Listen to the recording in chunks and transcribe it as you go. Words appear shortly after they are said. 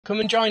Come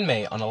and join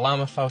me on a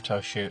llama photo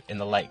shoot in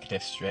the Lake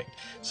District.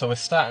 So we're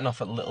starting off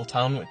at Little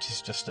Town, which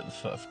is just at the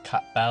foot of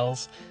Cat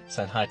Bells,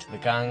 saying hi to the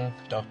gang,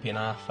 Dopey and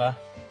Arthur.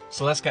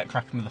 So let's get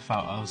cracking with the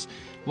photos.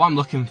 What I'm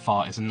looking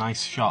for is a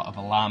nice shot of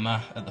a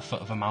llama at the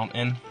foot of a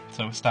mountain.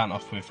 So we're starting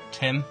off with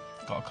Tim,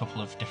 got a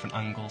couple of different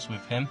angles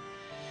with him.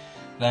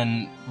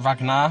 Then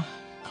Ragnar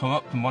come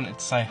up and wanted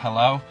to say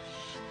hello.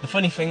 The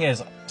funny thing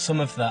is, some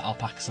of the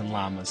alpacas and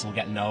llamas will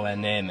get nowhere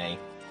near me,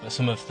 but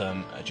some of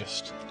them are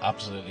just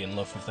absolutely in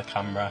love with the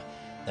camera.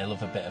 They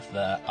love a bit of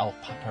the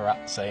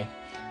paparazzi.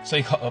 So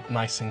he got up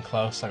nice and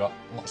close. I got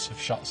lots of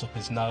shots up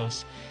his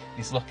nose.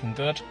 He's looking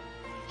good.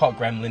 Caught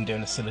Gremlin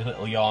doing a silly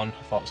little yawn.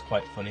 I thought it was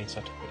quite funny, so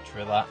I took a picture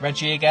of that.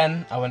 Reggie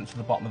again, I went for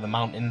the bottom of the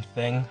mountain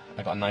thing.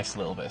 I got a nice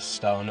little bit of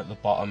stone at the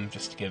bottom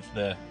just to give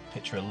the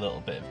picture a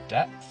little bit of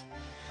depth.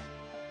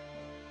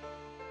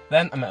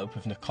 Then I met up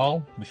with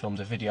Nicole. We filmed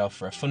a video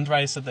for a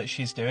fundraiser that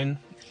she's doing.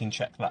 You can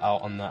check that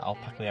out on the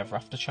Alpaca Ever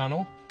After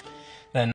channel.